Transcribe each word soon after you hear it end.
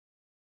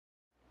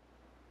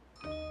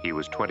He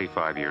was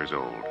 25 years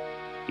old.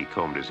 He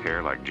combed his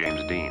hair like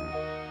James Dean.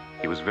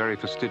 He was very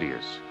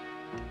fastidious.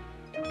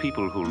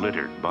 People who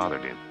littered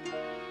bothered him.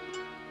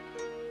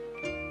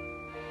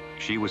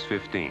 She was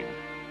 15.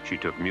 She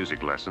took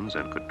music lessons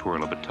and could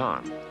twirl a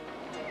baton.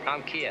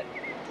 I'm Kit.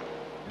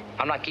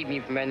 I'm not keeping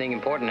you from anything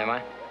important, am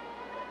I?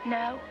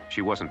 No.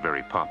 She wasn't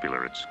very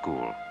popular at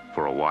school.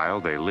 For a while,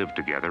 they lived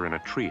together in a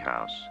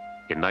treehouse.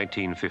 In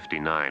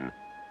 1959,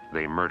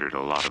 they murdered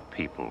a lot of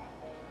people.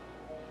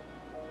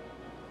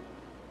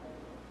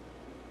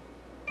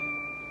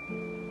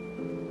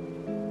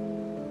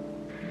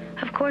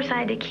 Of course, I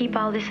had to keep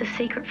all this a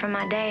secret from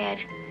my dad.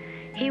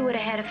 He would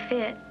have had a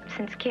fit,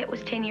 since Kit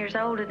was 10 years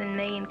older than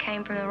me and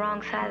came from the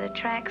wrong side of the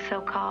tracks,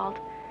 so-called.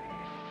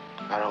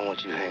 I don't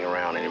want you hanging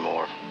around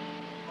anymore.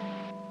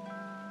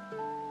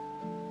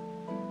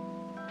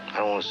 I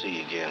don't want to see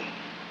you again.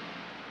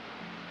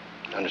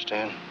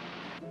 Understand?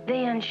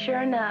 Then,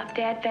 sure enough,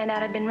 Dad found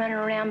out I'd been running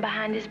around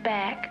behind his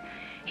back.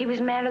 He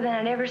was madder than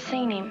I'd ever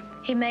seen him.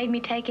 He made me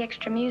take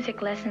extra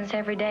music lessons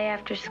every day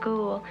after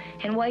school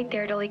and wait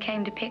there till he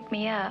came to pick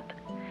me up.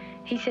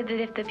 He said that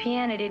if the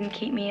piano didn't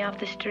keep me off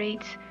the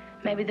streets,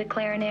 maybe the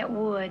clarinet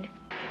would.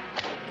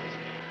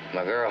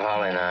 My girl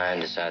Holly and I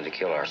decided to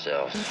kill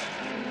ourselves,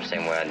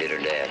 same way I did her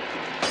dad.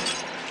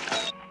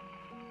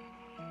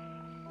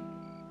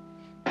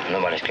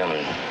 Nobody's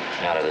coming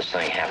out of this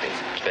thing happy,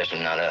 especially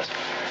not us.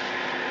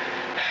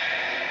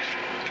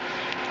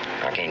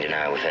 I can't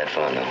deny we've had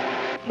fun, though.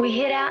 We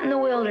hid out in the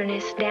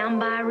wilderness, down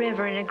by a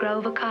river in a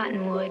grove of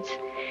cottonwoods.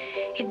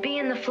 It'd be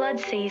in the flood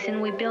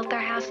season. We built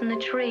our house in the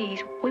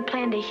trees. We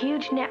planned a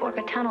huge network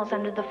of tunnels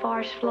under the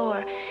forest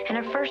floor, and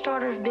our first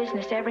order of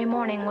business every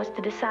morning was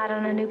to decide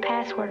on a new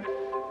password.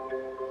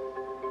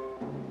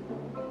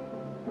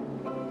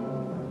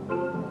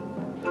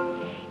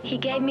 He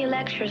gave me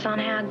lectures on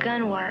how a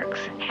gun works,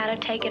 how to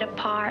take it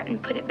apart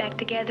and put it back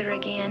together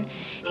again,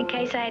 in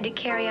case I had to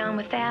carry on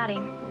without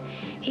him.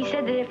 He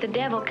said that if the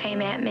devil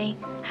came at me,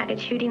 I could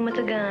shoot him with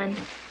a gun.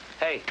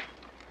 Hey.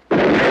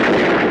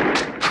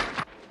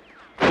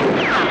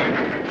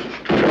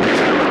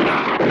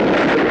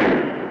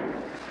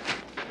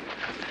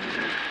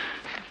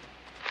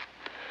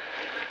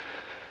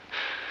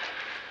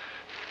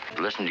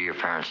 Listen to your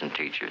parents and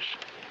teachers.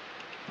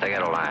 They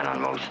got a line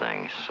on most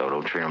things, so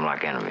don't treat them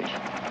like enemies.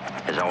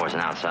 There's always an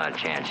outside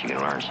chance you can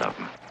learn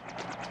something.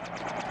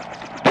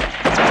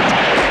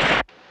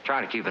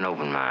 Try to keep an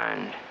open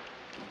mind.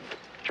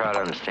 Try to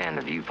understand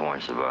the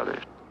viewpoints of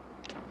others.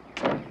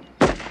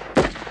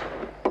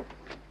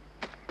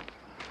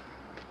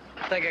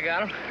 I think I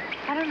got him.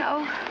 I don't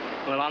know.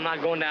 Well, I'm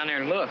not going down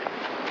there and look.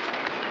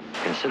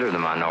 Consider the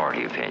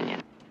minority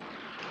opinion,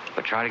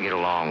 but try to get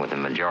along with the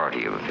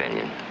majority of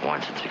opinion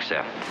once it's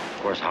accepted.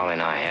 Of course, Holly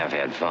and I have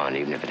had fun,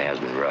 even if it has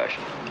been rushed.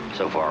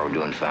 So far, we're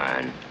doing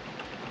fine.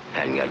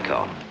 Hadn't got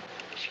caught.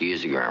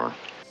 Excuse the grammar.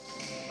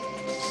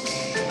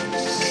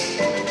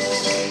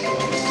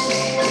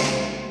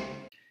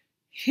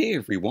 Hey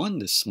everyone,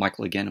 this is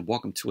Michael again, and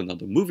welcome to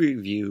another movie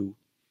review.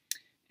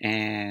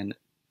 And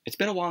it's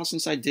been a while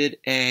since I did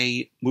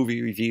a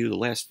movie review. The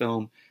last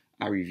film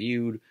I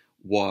reviewed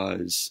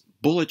was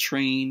Bullet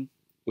Train,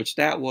 which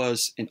that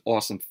was an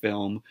awesome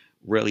film.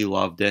 Really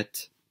loved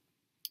it.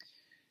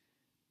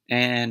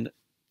 And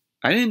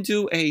I didn't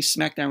do a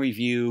SmackDown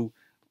review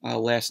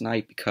last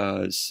night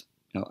because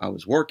I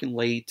was working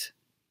late,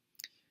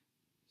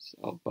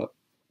 but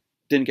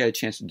didn't get a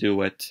chance to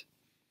do it.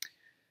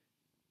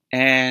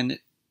 And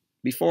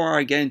before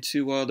I get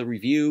into the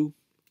review,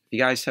 if you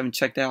guys haven't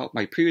checked out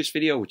my previous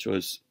video, which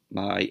was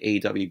my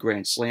AEW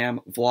Grand Slam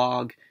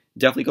vlog,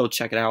 definitely go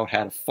check it out.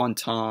 Had a fun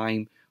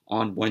time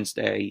on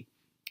Wednesday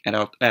at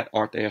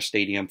Arthur Ashe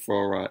Stadium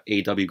for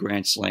AEW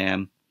Grand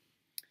Slam.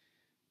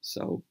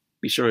 So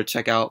be sure to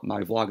check out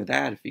my vlog of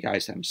that if you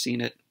guys haven't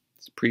seen it.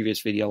 It's a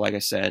previous video, like I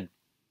said.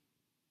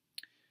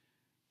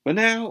 But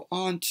now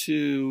on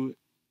to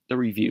the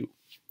review.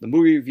 The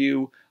movie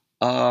review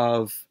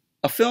of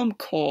a film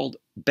called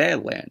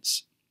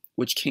Badlands,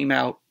 which came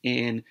out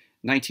in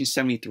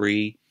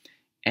 1973,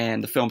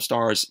 and the film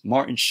stars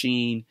Martin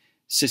Sheen,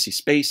 Sissy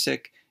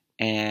Spacek,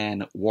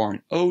 and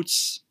Warren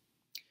Oates.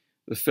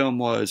 The film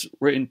was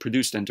written,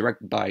 produced, and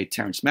directed by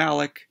Terrence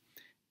Malick,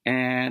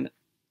 and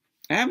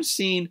I haven't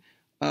seen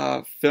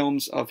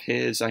films of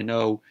his. I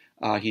know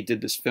he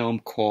did this film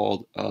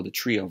called The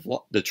Tree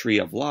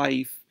of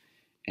Life,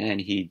 and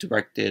he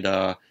directed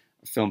a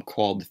film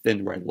called The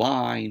Thin Red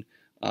Line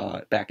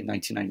back in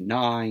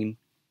 1999.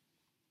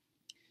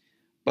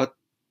 But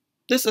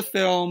this is a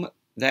film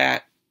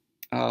that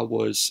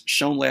was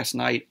shown last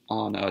night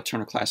on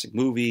Turner Classic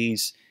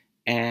Movies,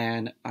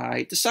 and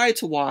I decided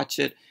to watch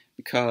it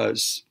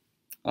because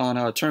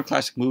on Turner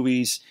Classic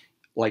Movies,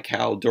 like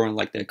how during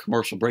like the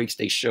commercial breaks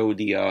they show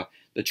the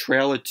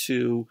trailer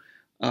to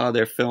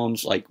their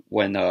films, like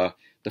when the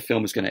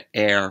film is going to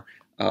air,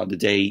 the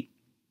date,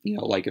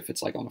 like if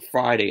it's like on a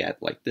Friday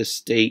at like this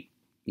date,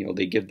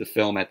 they give the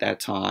film at that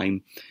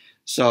time.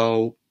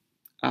 So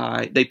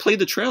they played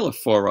the trailer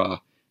for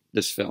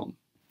this film,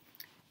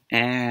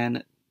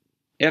 and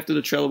after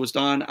the trailer was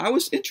done, I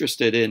was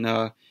interested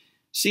in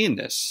seeing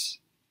this.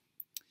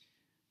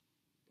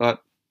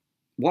 But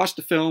watched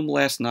the film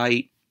last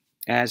night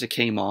as it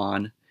came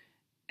on,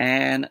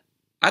 and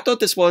I thought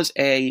this was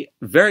a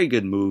very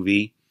good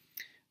movie.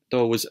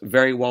 Though it was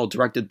very well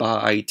directed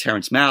by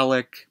Terrence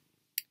Malick.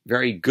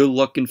 Very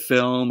good-looking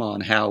film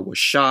on how it was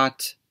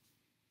shot.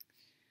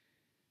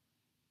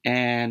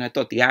 And I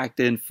thought the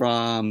acting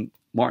from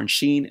Martin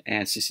Sheen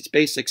and Sissy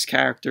Spacek's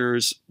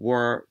characters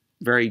were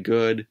very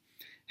good.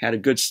 Had a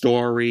good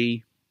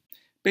story.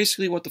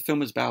 Basically what the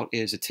film is about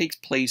is it takes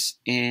place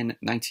in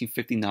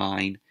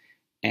 1959,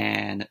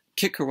 and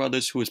Kit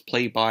Carruthers, who is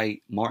played by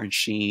Martin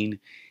Sheen,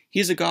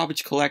 he's a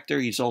garbage collector.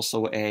 He's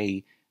also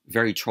a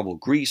very troubled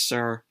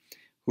greaser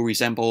who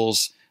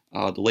resembles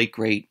the late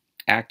great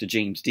actor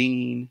James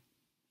Dean.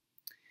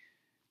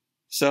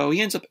 So he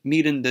ends up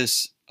meeting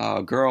this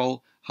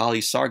girl,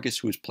 Holly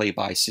Sargis, who is played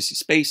by Sissy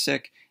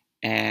Spacek,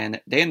 and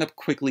they end up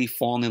quickly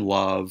falling in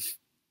love.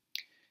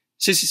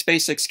 Sissy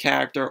Spacek's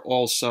character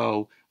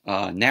also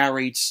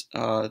narrates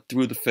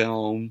through the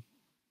film,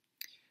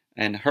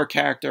 and her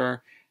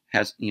character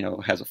has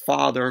a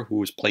father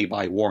who is played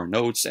by Warren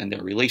Oates, and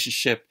their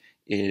relationship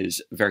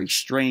is very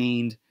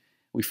strained.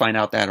 We find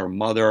out that her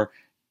mother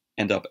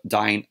end up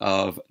dying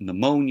of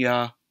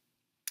pneumonia.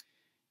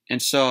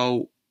 And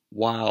so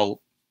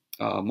while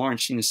Martin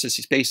Sheen and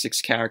Sissy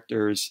Spacek's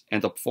characters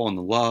end up falling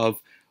in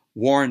love,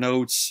 Warren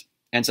Oates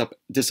ends up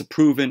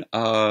disapproving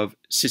of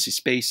Sissy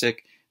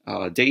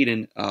Spacek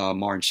dating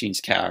Martin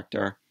Sheen's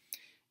character.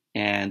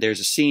 And there's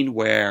a scene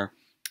where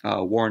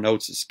Warren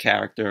Oates'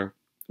 character,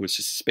 who is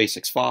Sissy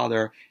Spacek's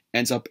father,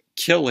 ends up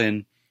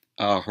killing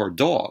her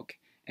dog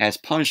as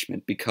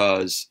punishment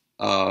because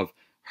of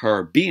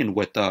her being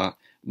with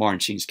Martin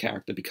Sheen's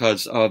character,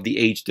 because of the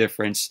age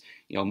difference.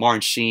 Martin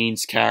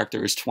Sheen's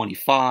character is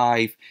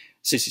 25,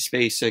 Sissy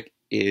Spacek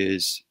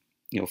is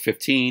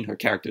 15. Her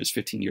character is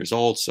 15 years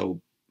old,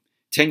 so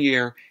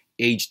 10-year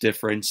age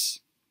difference.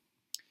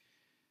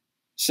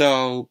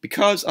 So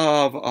because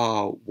of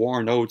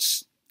Warren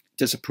Oates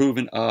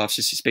disapproving of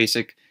Sissy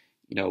Spacek,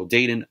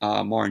 dating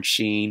Martin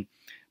Sheen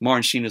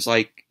is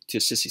like to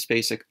Sissy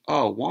Spacek,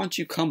 "Oh, why don't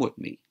you come with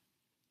me?"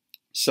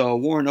 So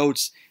Warren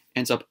Oates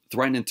ends up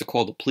threatening to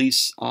call the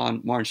police on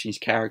Martin Sheen's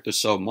character,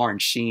 so Martin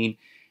Sheen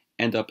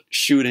ends up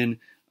shooting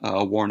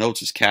Warren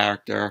Oates'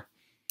 character.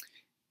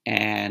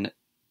 And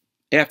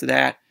after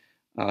that,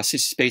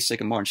 Sissy Spacek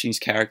and Martin Sheen's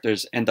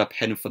characters end up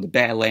heading for the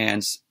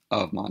Badlands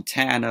of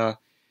Montana.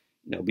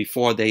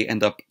 Before they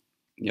end up,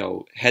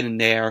 heading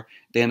there,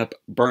 they end up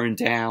burning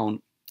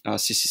down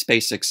Sissy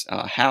Spacek's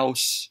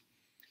house.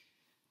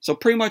 So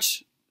pretty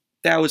much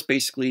that was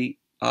basically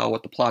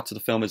what the plot to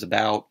the film is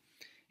about.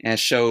 And it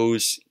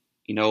shows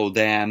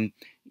them,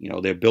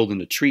 they're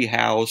building a tree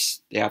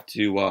house. They have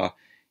to,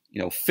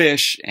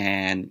 fish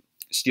and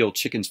steal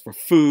chickens for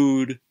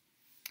food.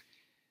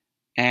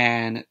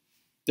 And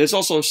there's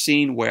also a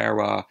scene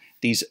where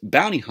these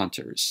bounty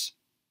hunters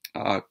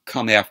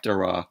come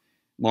after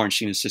Martin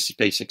Sheen and Sissy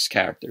Spacek's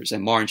characters.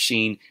 And Martin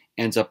Sheen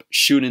ends up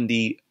shooting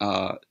the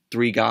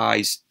 3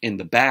 guys in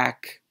the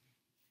back.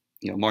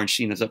 Martin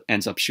Sheen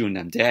ends up shooting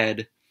them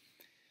dead.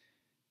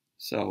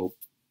 So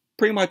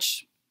pretty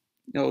much,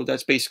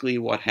 that's basically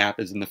what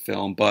happens in the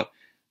film. But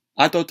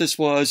I thought this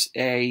was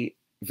a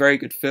very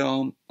good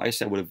film. Like I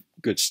said, with a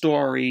good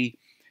story.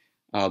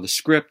 The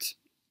script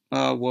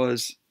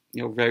was,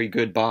 very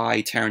good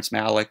by Terrence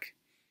Malick.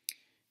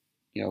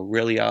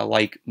 Really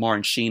like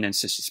Martin Sheen and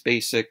Sissy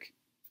Spacek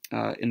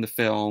in the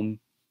film.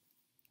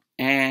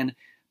 And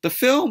the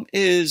film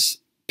is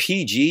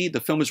PG.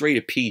 The film is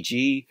rated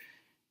PG.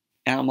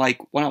 And I'm like,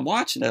 when I'm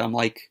watching it, I'm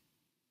like,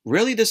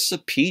 really, this is a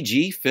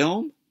PG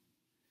film?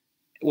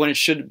 When it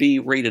should be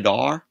rated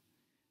R?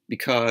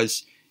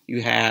 Because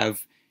you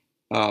have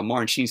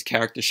Martin Sheen's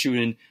character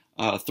shooting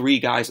 3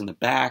 guys in the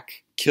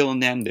back,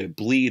 killing them, they're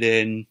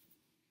bleeding.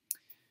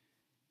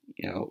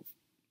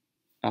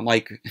 I'm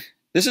like,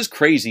 this is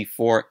crazy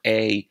for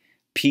a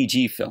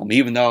PG film,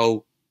 even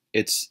though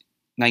it's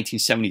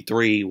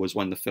 1973 was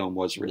when the film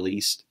was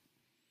released.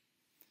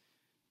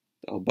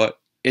 But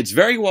it's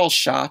very well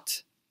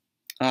shot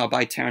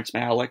by Terrence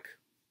Malick.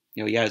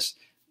 He has,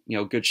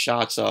 good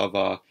shots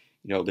of,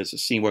 there's a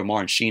scene where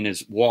Martin Sheen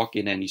is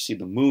walking and you see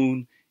the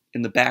moon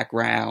in the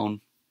background,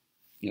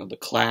 the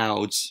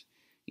clouds.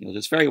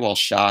 It's very well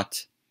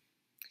shot.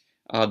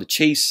 The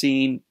chase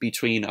scene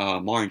between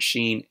Martin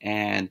Sheen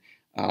and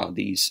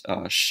these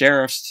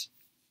sheriffs,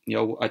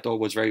 I thought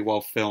was very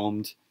well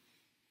filmed.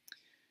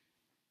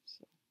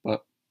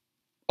 But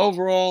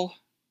overall,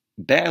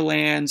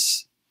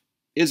 Badlands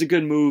is a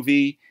good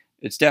movie.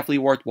 It's definitely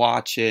worth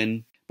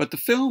watching. But the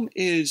film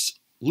is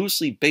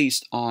loosely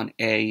based on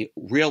a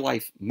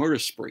real-life murder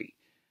spree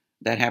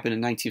that happened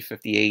in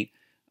 1958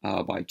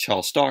 by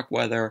Charles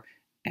Starkweather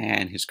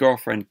and his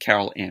girlfriend,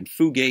 Caril Ann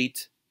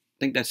Fugate. I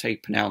think that's how you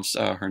pronounce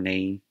her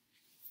name.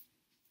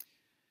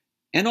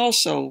 And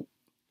also,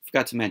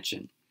 forgot to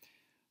mention,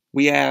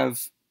 we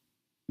have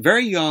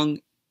very young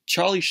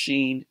Charlie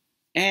Sheen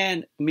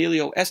and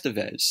Emilio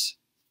Estevez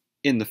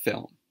in the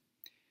film.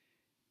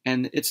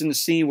 And it's in the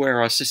scene where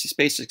Sissy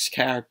Spacek's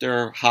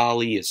character,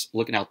 Holly, is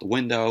looking out the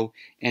window,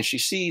 and she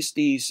sees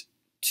these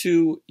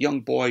two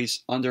young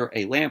boys under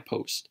a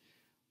lamppost.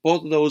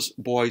 Both of those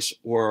boys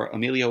were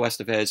Emilio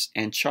Estevez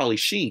and Charlie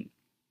Sheen,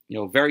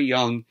 very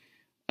young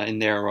in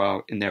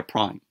their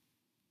prime.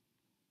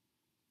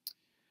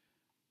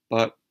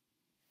 But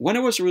when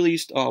it was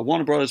released,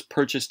 Warner Brothers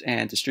purchased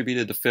and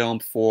distributed the film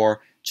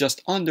for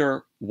just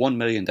under $1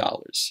 million.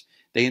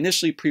 They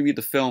initially previewed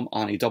the film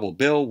on a double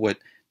bill with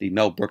the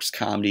Mel Brooks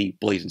comedy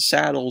Blazing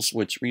Saddles,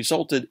 which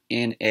resulted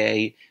in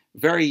a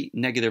very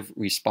negative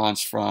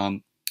response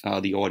from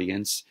the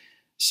audience.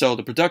 So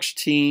the production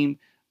team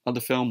of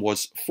the film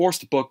was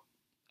forced to book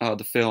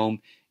the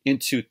film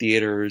into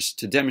theaters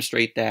to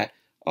demonstrate that,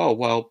 oh,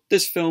 well,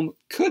 this film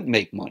could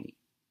make money.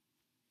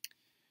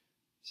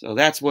 So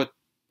that's what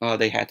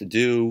they had to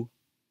do.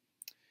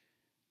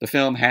 The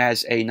film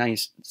has a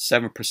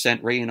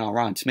 97% rating on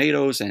Rotten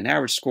Tomatoes and an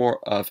average score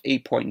of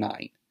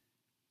 8.9.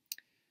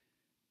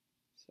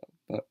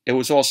 But it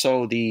was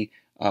also the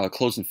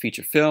closing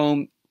feature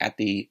film at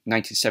the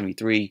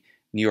 1973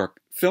 New York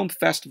Film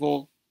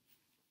Festival,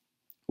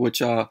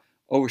 which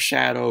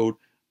overshadowed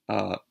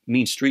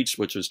Mean Streets,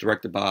 which was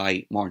directed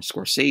by Martin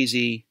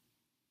Scorsese.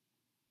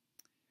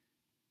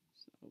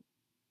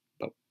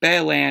 But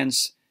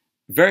Badlands,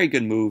 very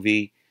good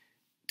movie.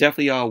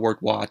 Definitely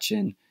worth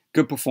watching.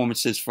 Good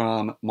performances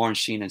from Martin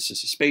Sheen and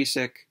Sissy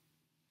Spacek.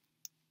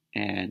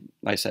 And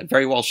like I said,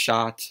 very well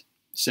shot.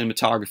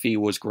 Cinematography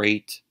was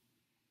great.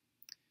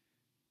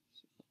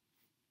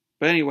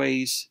 But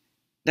anyways,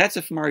 that's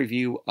it for my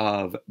review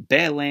of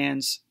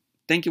Badlands.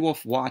 Thank you all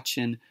for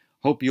watching.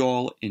 Hope you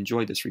all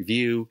enjoyed this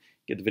review.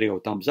 Give the video a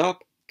thumbs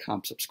up,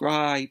 comment,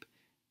 subscribe,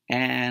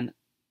 and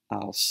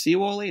I'll see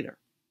you all later.